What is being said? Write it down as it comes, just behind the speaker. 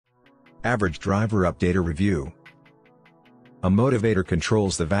Average Driver Updater Review. A motivator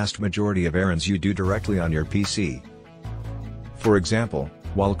controls the vast majority of errands you do directly on your PC. For example,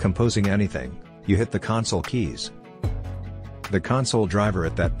 while composing anything, you hit the console keys. The console driver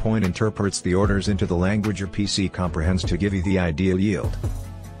at that point interprets the orders into the language your PC comprehends to give you the ideal yield.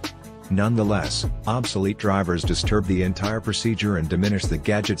 Nonetheless, obsolete drivers disturb the entire procedure and diminish the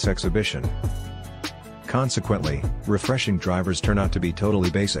gadget's exhibition. Consequently, refreshing drivers turn out to be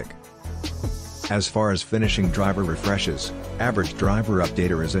totally basic. As far as finishing driver refreshes, Average Driver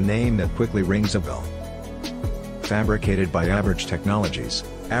Updater is a name that quickly rings a bell. Fabricated by Average Technologies,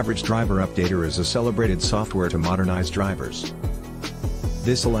 Average Driver Updater is a celebrated software to modernize drivers.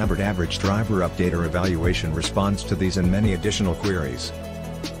 This elaborate Average Driver Updater evaluation responds to these and many additional queries.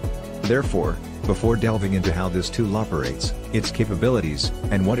 Therefore, before delving into how this tool operates, its capabilities,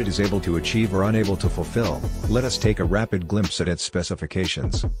 and what it is able to achieve or unable to fulfill, let us take a rapid glimpse at its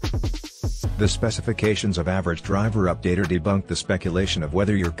specifications. The specifications of Average Driver Updater debunk the speculation of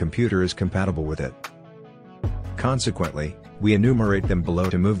whether your computer is compatible with it. Consequently, we enumerate them below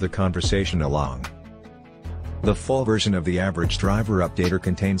to move the conversation along. The full version of the Average Driver Updater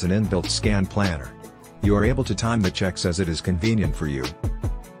contains an inbuilt scan planner. You are able to time the checks as it is convenient for you.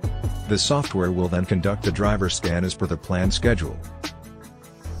 The software will then conduct a driver scan as per the planned schedule.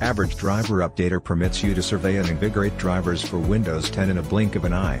 Average Driver Updater permits you to survey and invigorate drivers for Windows 10 in a blink of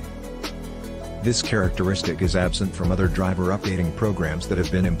an eye. This characteristic is absent from other driver updating programs that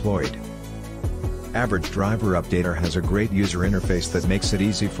have been employed. Average Driver Updater has a great user interface that makes it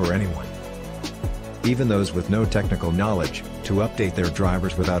easy for anyone, even those with no technical knowledge, to update their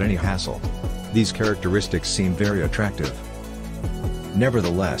drivers without any hassle. These characteristics seem very attractive.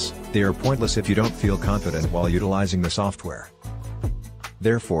 Nevertheless, they are pointless if you don't feel confident while utilizing the software.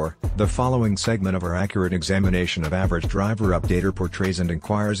 Therefore, the following segment of our accurate examination of Average Driver Updater portrays and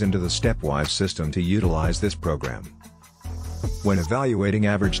inquires into the stepwise system to utilize this program. When evaluating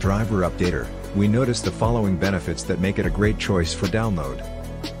Average Driver Updater, we notice the following benefits that make it a great choice for download.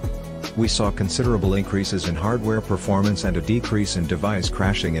 We saw considerable increases in hardware performance and a decrease in device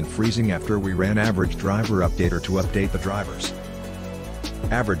crashing and freezing after we ran Average Driver Updater to update the drivers.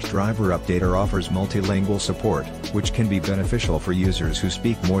 Average Driver Updater offers multilingual support, which can be beneficial for users who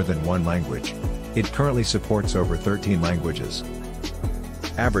speak more than one language. It currently supports over 13 languages.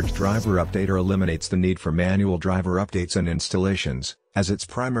 Average Driver Updater eliminates the need for manual driver updates and installations, as its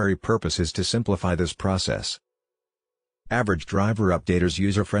primary purpose is to simplify this process. Average Driver Updater's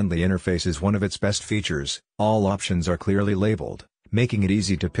user-friendly interface is one of its best features. All options are clearly labeled, making it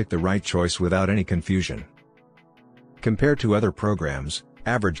easy to pick the right choice without any confusion. Compared to other programs,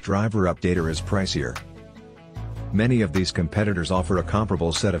 Average Driver Updater is pricier. Many of these competitors offer a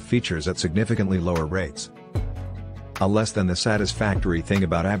comparable set of features at significantly lower rates. A less than satisfactory thing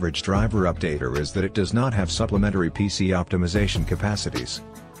about Average Driver Updater is that it does not have supplementary PC optimization capacities.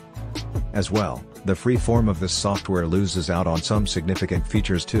 As well, the free form of this software loses out on some significant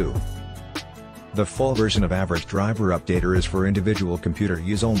features too. The full version of Average Driver Updater is for individual computer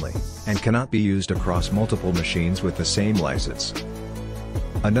use only, and cannot be used across multiple machines with the same license.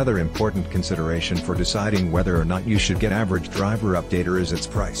 Another important consideration for deciding whether or not you should get Average Driver Updater is its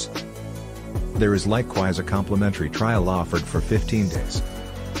price. There is likewise a complimentary trial offered for 15 days.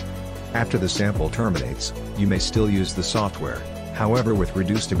 After the sample terminates, you may still use the software, however with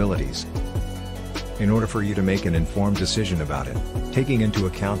reduced abilities. In order for you to make an informed decision about it, taking into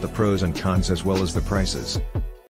account the pros and cons as well as the prices,